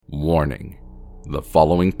Warning: the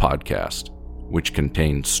following podcast, which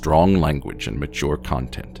contains strong language and mature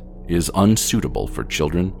content, is unsuitable for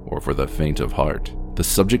children or for the faint of heart. The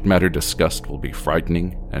subject matter discussed will be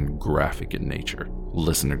frightening and graphic in nature.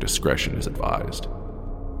 Listener discretion is advised.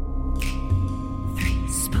 Three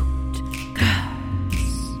spooked girls.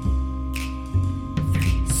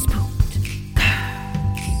 Three spooked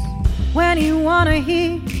girls. When you wanna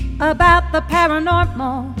hear about the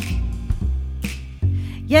paranormal,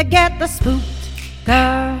 you get the spooked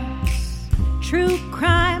girls. True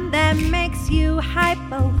crime that makes you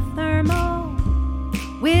hypothermal.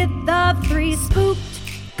 With the three spooked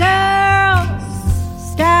girls.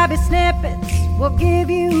 Stabby snippets will give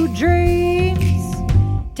you dreams.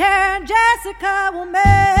 Tara and Jessica will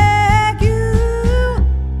make you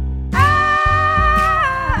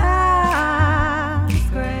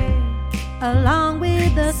scream along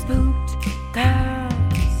with the spooked girls.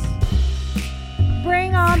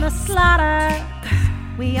 Bring on the slaughter.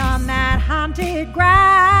 We on that haunted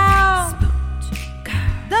ground. Spooked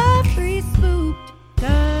girls. The three spooked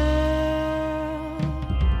girls.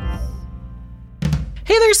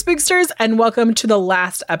 Hey there, spooksters, and welcome to the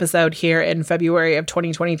last episode here in February of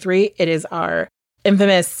 2023. It is our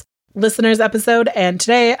infamous listeners episode, and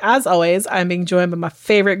today, as always, I'm being joined by my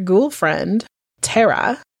favorite ghoul friend,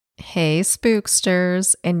 Tara. Hey,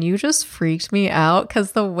 spooksters. And you just freaked me out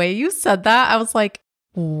because the way you said that, I was like,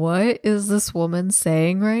 what is this woman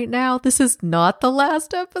saying right now? This is not the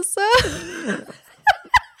last episode.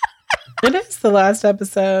 It is the last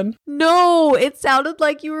episode. No, it sounded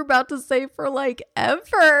like you were about to say for like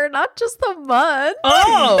ever, not just the month.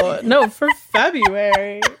 Oh, no, for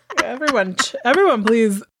February. Everyone,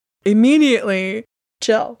 please immediately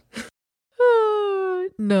chill.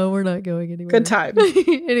 No, we're not going anywhere. Good time.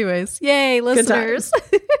 Anyways, yay, listeners.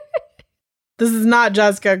 This is not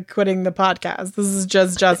Jessica quitting the podcast. This is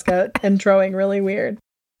just Jessica introing really weird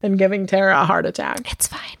and giving Tara a heart attack. It's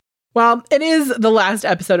fine. Well, it is the last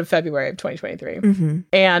episode of February of 2023,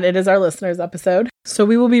 and it is our listeners episode. So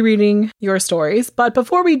we will be reading your stories. But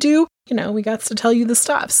before we do, we got to tell you the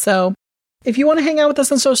stuff. So if you want to hang out with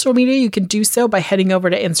us on social media, you can do so by heading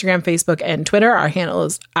over to Instagram, Facebook, and Twitter. Our handle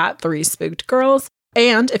is @3spookedgirls.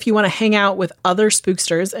 And if you want to hang out with other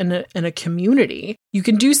spooksters in a community, you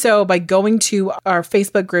can do so by going to our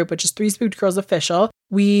Facebook group, which is 3 Spooked Girls Official.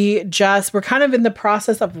 We're kind of in the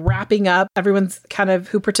process of wrapping up. Everyone's kind of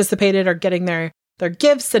who participated are getting their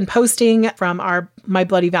gifts and posting from our My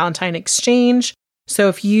Bloody Valentine exchange. So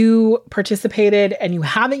if you participated and you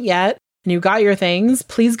haven't yet, and you got your things,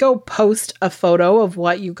 please go post a photo of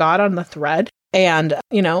what you got on the thread. And,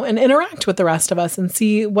 and interact with the rest of us and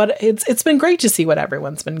see what it's been great to see what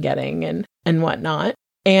everyone's been getting and whatnot.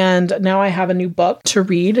 And now I have a new book to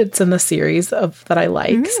read. It's in the series that I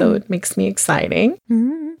like. So it makes me exciting,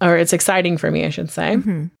 or it's exciting for me, I should say.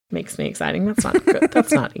 Makes me exciting. That's not good.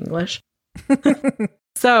 That's not English.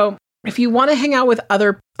 So if you want to hang out with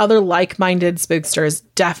other like-minded spooksters,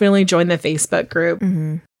 definitely join the Facebook group.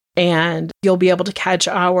 And you'll be able to catch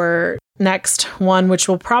our next one, which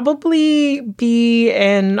will probably be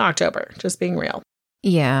in October, just being real.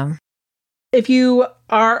 Yeah. If you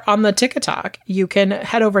are on the TikTok, you can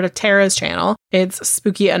head over to Tara's channel. It's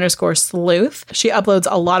spooky_sleuth. She uploads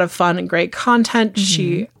a lot of fun and great content.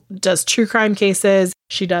 She does true crime cases.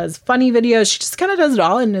 She does funny videos. She just kind of does it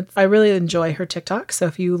all. And I really enjoy her TikTok. So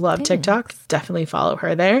if you love TikTok, definitely follow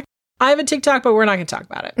her there. I have a TikTok, but we're not going to talk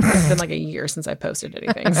about it. It's been like a year since I posted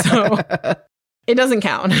anything, so it doesn't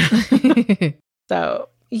count. So,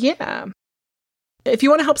 yeah. If you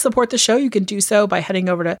want to help support the show, you can do so by heading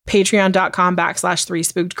over to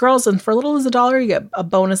patreon.com/3spookedgirls. And for little as $1, you get a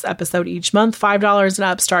bonus episode each month. $5 and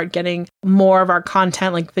up, start getting more of our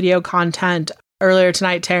content, like video content. Earlier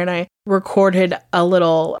tonight, Tara and I recorded a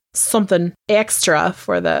little something extra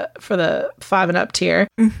for the 5 and up tier.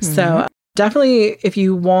 So definitely, if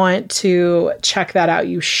you want to check that out,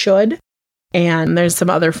 you should. And there's some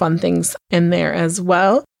other fun things in there as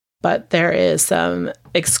well. But there is some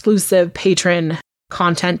exclusive patron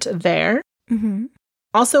content there.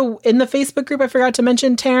 Also, in the Facebook group, I forgot to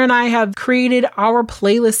mention, Tara and I have created our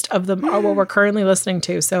playlist of what we're currently listening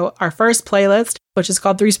to. So our first playlist, which is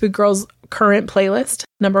called 3 Spooked Girls Current Playlist,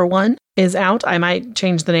 number 1, is out. I might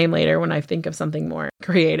change the name later when I think of something more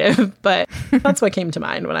creative, but that's what came to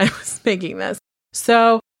mind when I was making this.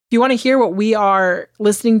 So if you want to hear what we are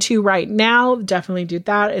listening to right now, definitely do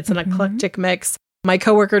that. It's an eclectic mix. My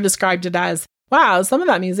coworker described it as, wow, some of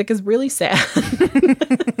that music is really sad.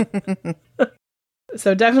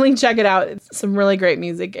 So definitely check it out. Some really great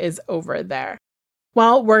music is over there.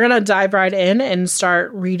 Well, we're going to dive right in and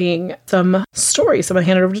start reading some stories. So I'm going to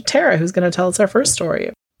hand it over to Tara, who's going to tell us our first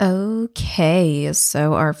story. Okay,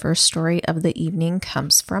 so our first story of the evening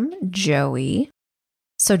comes from Joey.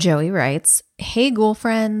 So Joey writes, "Hey ghoul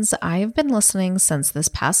friends, I've been listening since this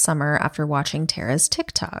past summer after watching Tara's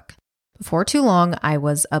TikTok. Before too long, I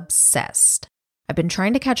was obsessed. I've been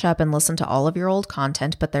trying to catch up and listen to all of your old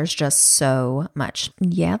content, but there's just so much."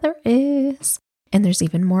 Yeah, there is. And there's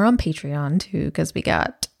even more on Patreon too, because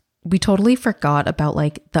we totally forgot about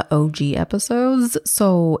like the OG episodes.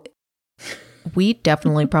 So we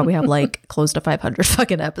definitely probably have like close to 500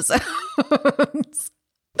 fucking episodes.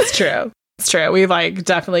 It's true. It's true. We like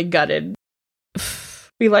definitely gutted.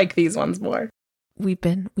 We like these ones more. We've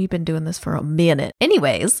been doing this for a minute.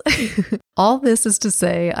 Anyways, all this is to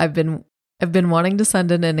say I've been wanting to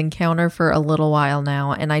send in an encounter for a little while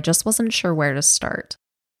now, and I just wasn't sure where to start.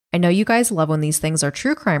 I know you guys love when these things are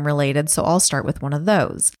true crime related, so I'll start with one of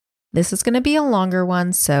those. This is going to be a longer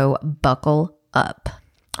one, so buckle up.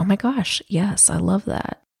 Oh my gosh, yes, I love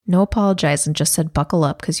that. No apologizing, just said buckle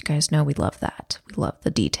up because you guys know we love that. We love the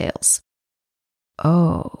details.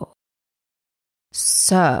 Oh.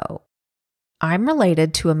 So, I'm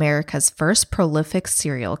related to America's first prolific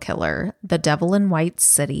serial killer, the Devil in White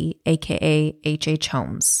City, aka H.H.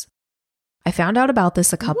 Holmes. I found out about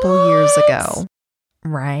this a couple years ago.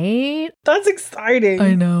 Right? That's exciting.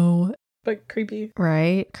 I know. But creepy.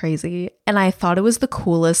 Right? Crazy. And I thought it was the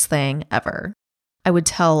coolest thing ever. I would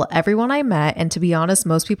tell everyone I met, and to be honest,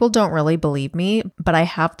 most people don't really believe me, but I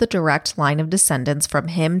have the direct line of descendants from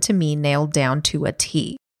him to me nailed down to a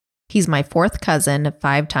T. He's my fourth cousin,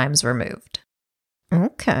 5 times removed.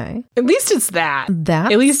 Okay. At least it's that.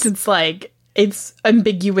 At least it's like, it's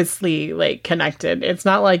ambiguously like connected. It's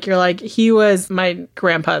not like you're like, he was my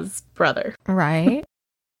grandpa's brother. Right.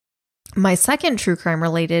 My second true crime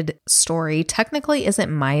related story technically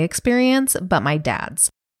isn't my experience, but my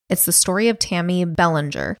dad's. It's the story of Tammy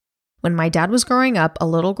Bellinger. When my dad was growing up, a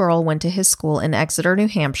little girl went to his school in Exeter, New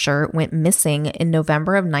Hampshire, went missing in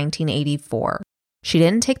November of 1984. She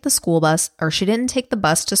didn't take the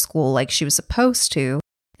bus to school like she was supposed to,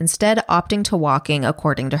 instead opting to walking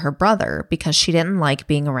according to her brother because she didn't like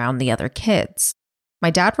being around the other kids.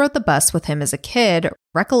 My dad rode the bus with him as a kid,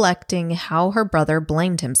 recollecting how her brother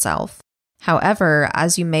blamed himself. However,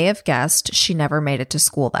 as you may have guessed, she never made it to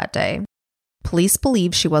school that day. Police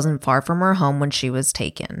believe she wasn't far from her home when she was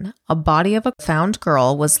taken. A body of a found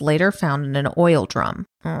girl was later found in an oil drum.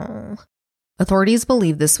 Oh. Authorities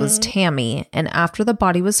believe this was Tammy, and after the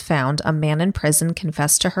body was found, a man in prison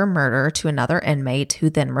confessed to her murder to another inmate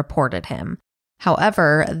who then reported him.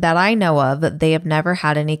 However, that I know of, they have never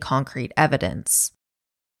had any concrete evidence.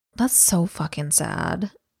 That's so fucking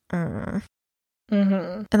sad. And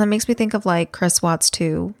that makes me think of like Chris Watts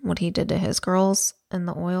too, what he did to his girls in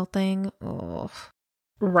the oil thing. Oh.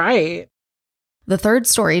 Right. The third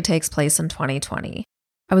story takes place in 2020.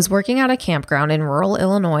 I was working at a campground in rural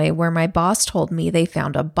Illinois where my boss told me they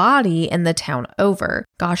found a body in the town over,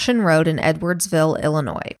 Goshen Road in Edwardsville,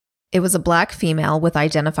 Illinois. It was a black female with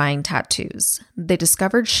identifying tattoos. They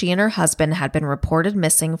discovered she and her husband had been reported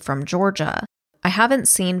missing from Georgia. I haven't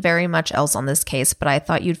seen very much else on this case, but I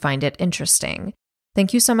thought you'd find it interesting.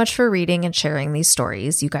 Thank you so much for reading and sharing these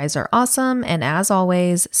stories. You guys are awesome, and as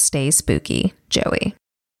always, stay spooky. Joey.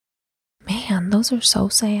 Man, those are so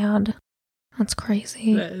sad. That's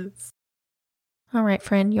crazy. It is. All right,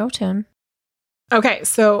 friend, your turn. Okay,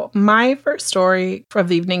 so my first story of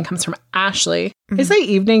the evening comes from Ashley. I say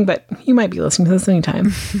evening, but you might be listening to this anytime.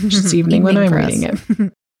 Just evening when I'm reading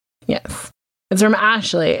it. Yes. It's from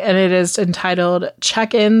Ashley, and it is entitled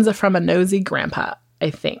Check-ins from a Nosy Grandpa, I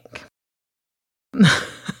think.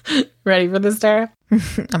 Ready for this, Tara?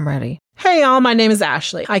 I'm ready. Hey y'all, my name is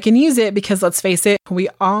Ashley. I can use it because, let's face it, we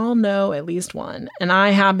all know at least one, and I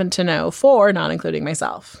happen to know 4, not including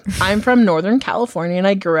myself. I'm from Northern California, and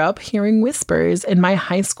I grew up hearing whispers in my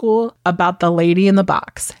high school about the lady in the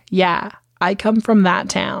box. Yeah, I come from that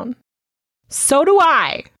town. So do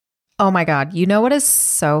I. Oh my God. You know what is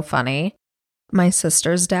so funny? My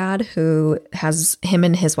sister's dad, who has him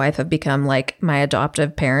and his wife have become like my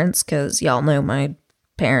adoptive parents because y'all know my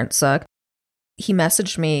parents suck. He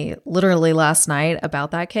messaged me literally last night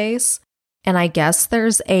about that case. And I guess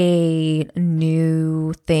there's a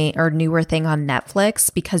new thing or newer thing on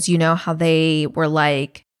Netflix because you know how they were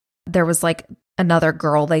like, there was like another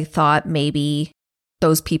girl they thought maybe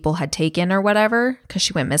those people had taken or whatever because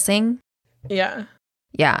she went missing. Yeah.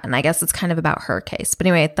 Yeah, and I guess it's kind of about her case. But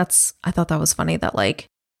anyway, I thought that was funny that like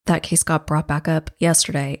that case got brought back up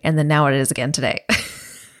yesterday and then now it is again today.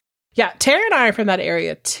 Yeah, Tara and I are from that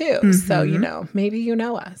area too. So, you know, maybe you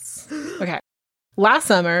know us. Okay. Last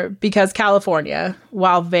summer, because California,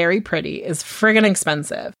 while very pretty, is friggin'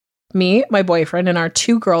 expensive, Me, my boyfriend, and our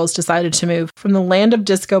 2 girls decided to move from the land of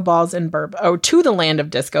disco balls in Bourbon, to the land of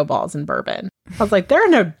disco balls in Bourbon. I was like, there are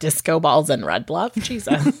no disco balls in Red Bluff.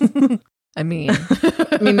 Jesus. I mean,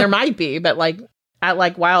 there might be, but like at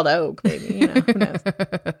like Wild Oak, maybe, who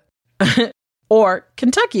knows? Or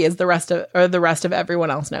Kentucky, as the rest of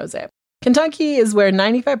everyone else knows it. Kentucky is where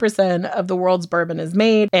 95% of the world's bourbon is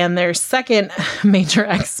made, and their second major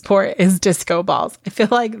export is disco balls. I feel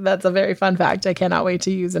like that's a very fun fact. I cannot wait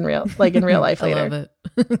to use in real life later. I love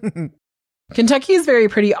it. Kentucky is very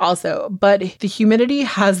pretty also, but the humidity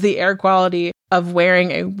has the air quality of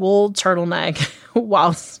wearing a wool turtleneck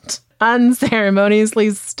whilst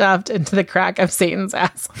unceremoniously stuffed into the crack of Satan's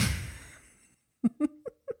ass.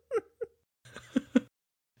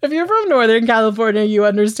 If you're from Northern California, you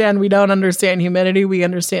understand we don't understand humidity. We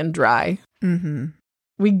understand dry. Mm-hmm.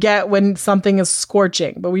 We get when something is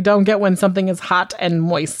scorching, but we don't get when something is hot and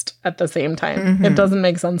moist at the same time. Mm-hmm. It doesn't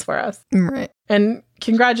make sense for us. Right. And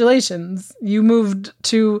congratulations, you moved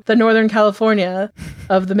to the Northern California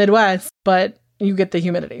of the Midwest, but you get the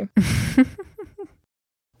humidity.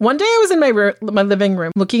 One day I was in my living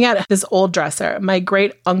room looking at this old dresser. My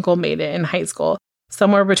great uncle made it in high school,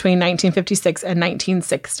 somewhere between 1956 and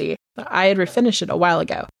 1960. I had refinished it a while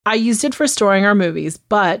ago. I used it for storing our movies,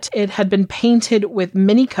 but it had been painted with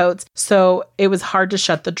mini coats, so it was hard to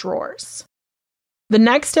shut the drawers. The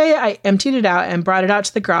next day, I emptied it out and brought it out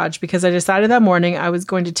to the garage because I decided that morning I was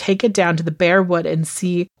going to take it down to the bare wood and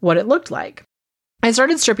see what it looked like. I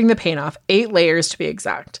started stripping the paint off, 8 layers to be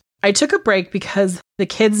exact. I took a break because the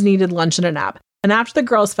kids needed lunch and a nap. And after the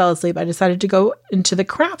girls fell asleep, I decided to go into the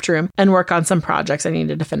craft room and work on some projects I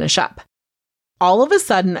needed to finish up. All of a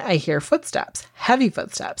sudden, I hear footsteps, heavy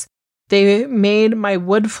footsteps. They made my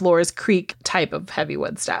wood floors creak type of heavy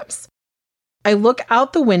wood steps. I look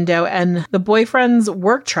out the window and the boyfriend's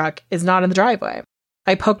work truck is not in the driveway.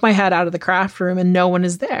 I poke my head out of the craft room and no one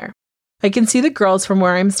is there. I can see the girls from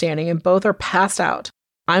where I'm standing and both are passed out.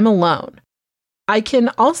 I'm alone. I can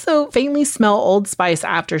also faintly smell Old Spice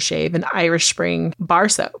aftershave and Irish Spring bar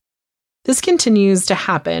soap. This continues to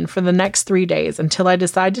happen for the next 3 days until I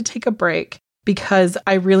decide to take a break because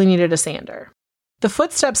I really needed a sander. The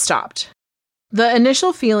footsteps stopped. The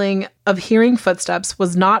initial feeling of hearing footsteps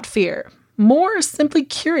was not fear, more simply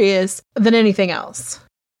curious than anything else.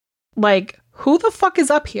 Like, who the fuck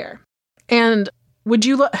is up here? And would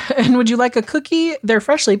you like a cookie? They're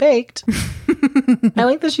freshly baked. I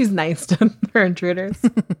like that she's nice to her intruders.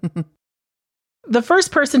 The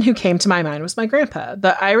first person who came to my mind was my grandpa.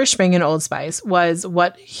 The Irish Spring and Old Spice was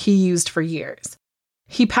what he used for years.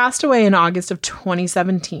 He passed away in August of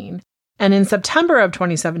 2017, and in September of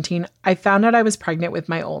 2017, I found out I was pregnant with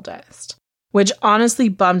my oldest, which honestly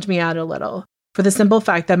bummed me out a little for the simple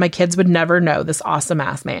fact that my kids would never know this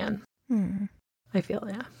awesome-ass man. I feel,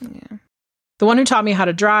 yeah. The one who taught me how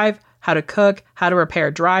to drive, how to cook, how to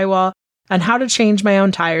repair drywall, and how to change my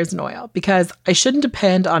own tires and oil, because I shouldn't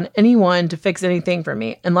depend on anyone to fix anything for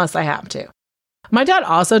me unless I have to. My dad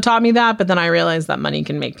also taught me that, but then I realized that money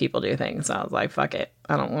can make people do things. So I was like, fuck it.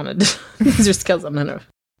 I don't want to do these are skills I'm going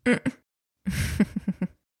to.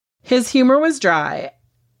 His humor was dry,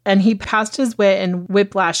 and he passed his wit and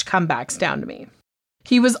whiplash comebacks down to me.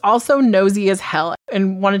 He was also nosy as hell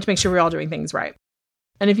and wanted to make sure we were all doing things right.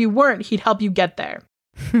 And if you weren't, he'd help you get there.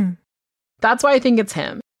 That's why I think it's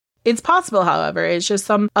him. It's possible, however, it's just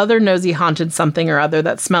some other nosy haunted something or other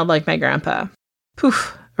that smelled like my grandpa.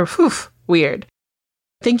 Poof, or poof, weird.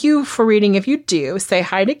 Thank you for reading. If you do, say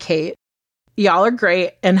hi to Kate. Y'all are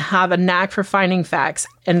great and have a knack for finding facts,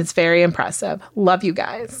 and it's very impressive. Love you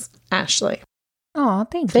guys. Ashley. Oh,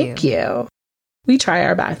 thank you. Thank you. We try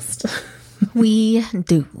our best. We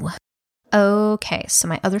do. Okay, so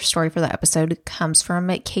my other story for the episode comes from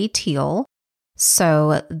Kate Teal.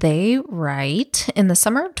 So they write, in the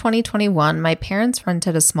summer of 2021, my parents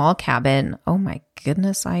rented a small cabin. Oh my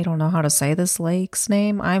goodness, I don't know how to say this lake's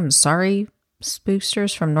name. I'm sorry,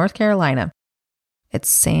 spooksters from North Carolina. It's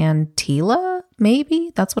Santila,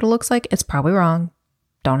 maybe? That's what it looks like. It's probably wrong.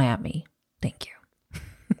 Don't at me. Thank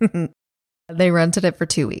you. They rented it for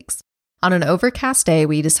 2 weeks. On an overcast day,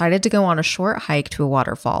 we decided to go on a short hike to a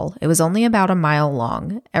waterfall. It was only about a mile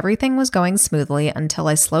long. Everything was going smoothly until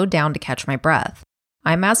I slowed down to catch my breath.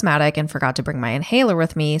 I'm asthmatic and forgot to bring my inhaler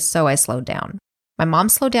with me, so I slowed down. My mom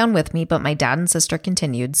slowed down with me, but my dad and sister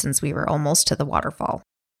continued since we were almost to the waterfall.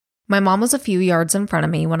 My mom was a few yards in front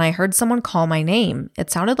of me when I heard someone call my name.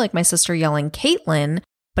 It sounded like my sister yelling, "Caitlin,"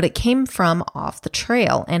 but it came from off the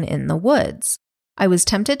trail and in the woods. I was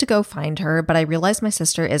tempted to go find her, but I realized my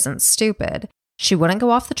sister isn't stupid. She wouldn't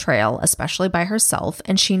go off the trail, especially by herself,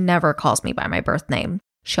 and she never calls me by my birth name.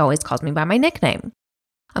 She always calls me by my nickname.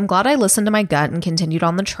 I'm glad I listened to my gut and continued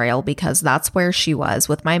on the trail because that's where she was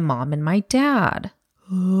with my mom and my dad.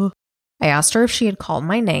 I asked her if she had called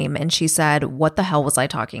my name and she said, what the hell was I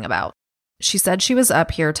talking about? She said she was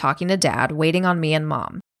up here talking to dad, waiting on me and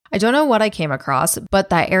mom. I don't know what I came across, but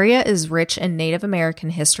that area is rich in Native American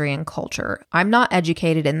history and culture. I'm not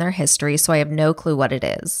educated in their history, so I have no clue what it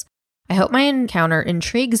is. I hope my encounter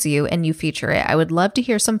intrigues you and you feature it. I would love to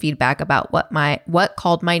hear some feedback about what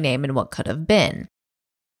called my name and what could have been.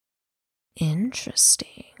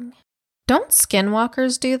 Interesting. Don't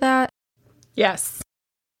skinwalkers do that? Yes.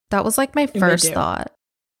 That was like my first thought.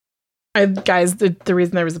 Guys, the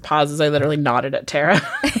reason there was a pause is I literally nodded at Tara.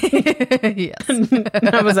 Yes.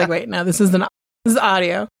 I was like, wait, no, this is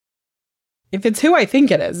audio. If it's who I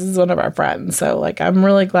think it is, this is one of our friends. So like, I'm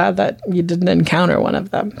really glad that you didn't encounter one of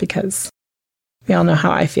them because we all know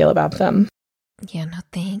how I feel about them. Yeah, no,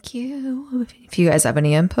 thank you. If you guys have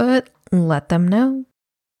any input, let them know.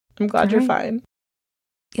 I'm glad you're fine.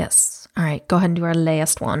 Yes. All right, go ahead and do our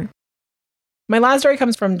last one. My last story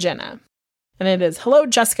comes from Jenna. And it is, hello,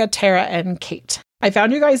 Jessica, Tara, and Kate. I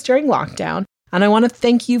found you guys during lockdown, and I want to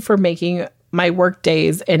thank you for making my work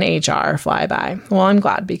days in HR fly by. Well, I'm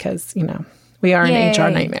glad because, you know, we are an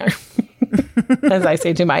HR nightmare. As I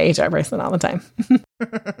say to my HR person all the time.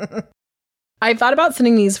 I thought about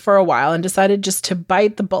sending these for a while and decided just to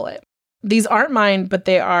bite the bullet. These aren't mine, but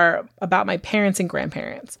they are about my parents and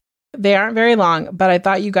grandparents. They aren't very long, but I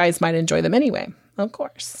thought you guys might enjoy them anyway. Of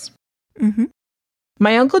course. Mm-hmm.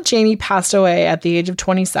 My Uncle Jamie passed away at the age of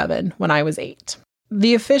 27 when I was 8.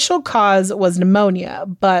 The official cause was pneumonia,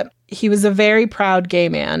 but he was a very proud gay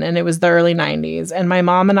man, and it was the early 90s, and my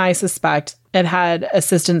mom and I suspect it had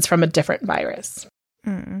assistance from a different virus.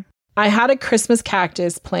 I had a Christmas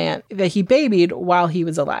cactus plant that he babied while he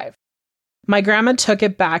was alive. My grandma took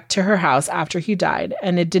it back to her house after he died,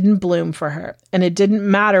 and it didn't bloom for her, and it didn't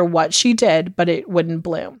matter what she did, but it wouldn't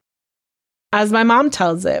bloom. As my mom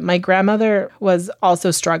tells it, my grandmother was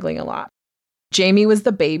also struggling a lot. Jamie was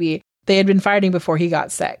the baby. They had been fighting before he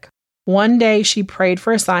got sick. One day, she prayed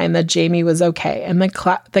for a sign that Jamie was okay, and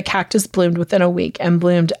the cactus bloomed within a week and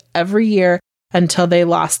bloomed every year until they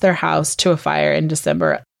lost their house to a fire in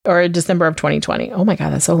December of 2020. Oh my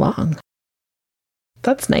God, that's so long.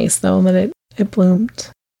 That's nice, though, that it bloomed.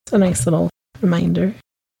 It's a nice little reminder.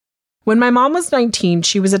 When my mom was 19,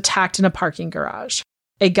 she was attacked in a parking garage.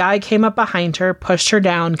 A guy came up behind her, pushed her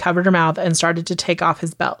down, covered her mouth, and started to take off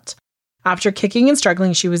his belt. After kicking and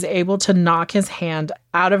struggling, she was able to knock his hand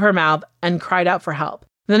out of her mouth and cried out for help.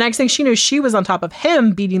 The next thing she knew, she was on top of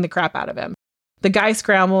him, beating the crap out of him. The guy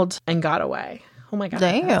scrambled and got away. Oh my God,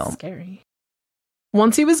 that's scary.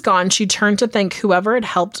 Once he was gone, she turned to thank whoever had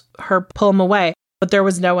helped her pull him away, but there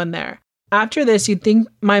was no one there. After this, you'd think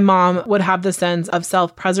my mom would have the sense of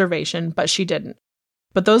self-preservation, but she didn't.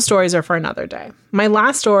 But those stories are for another day. My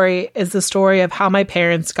last story is the story of how my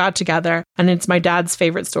parents got together, and it's my dad's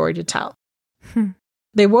favorite story to tell.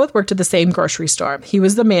 They both worked at the same grocery store. He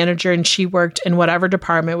was the manager, and she worked in whatever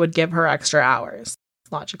department would give her extra hours.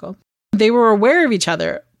 Logical. They were aware of each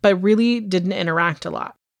other, but really didn't interact a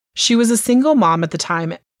lot. She was a single mom at the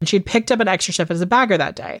time, and she'd picked up an extra shift as a bagger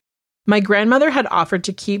that day. My grandmother had offered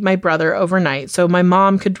to keep my brother overnight so my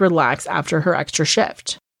mom could relax after her extra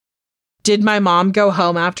shift. Did my mom go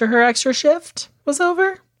home after her extra shift was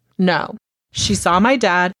over? No. She saw my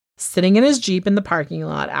dad sitting in his Jeep in the parking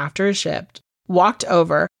lot after his shift, walked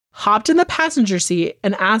over, hopped in the passenger seat,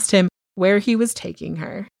 and asked him where he was taking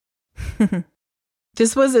her.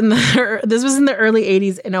 This was in the early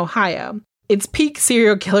 80s in Ohio. It's peak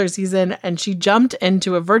serial killer season, and she jumped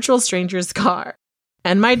into a virtual stranger's car.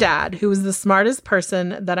 And my dad, who was the smartest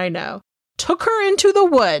person that I know, took her into the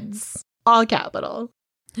woods. All capital.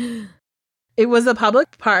 It was a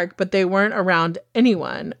public park, but they weren't around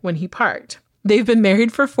anyone when he parked. They've been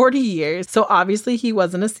married for 40 years, so obviously he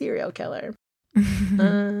wasn't a serial killer. We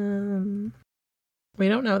don't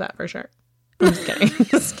know that for sure. I'm just kidding.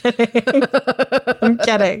 Just kidding. I'm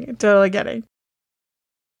kidding. Totally kidding.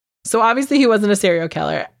 So obviously he wasn't a serial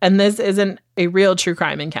killer, and this isn't a real true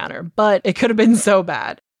crime encounter, but it could have been so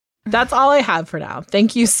bad. That's all I have for now.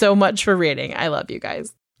 Thank you so much for reading. I love you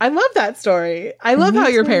guys. I love that story. I love how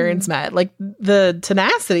your parents met. Like, the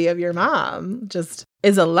tenacity of your mom just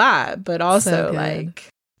is a lot, but also like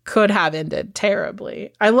could have ended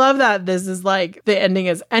terribly. I love that this is like the ending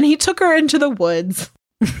is, and he took her into the woods.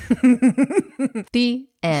 The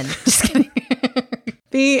end. Just kidding.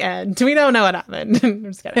 The end. We don't know what happened. I'm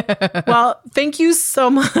just kidding. Well, thank you so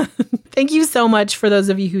much. Thank you so much for those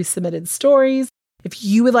of you who submitted stories. If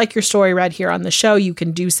you would like your story read here on the show, you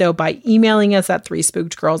can do so by emailing us at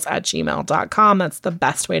threespookedgirls@gmail.com. That's the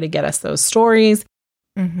best way to get us those stories.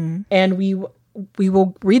 And we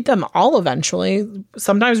will read them all eventually.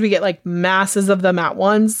 Sometimes we get like masses of them at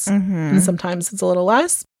once, and sometimes it's a little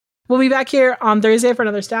less. We'll be back here on Thursday for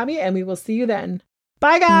another Stabby, and we will see you then.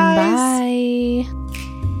 Bye, guys. Bye.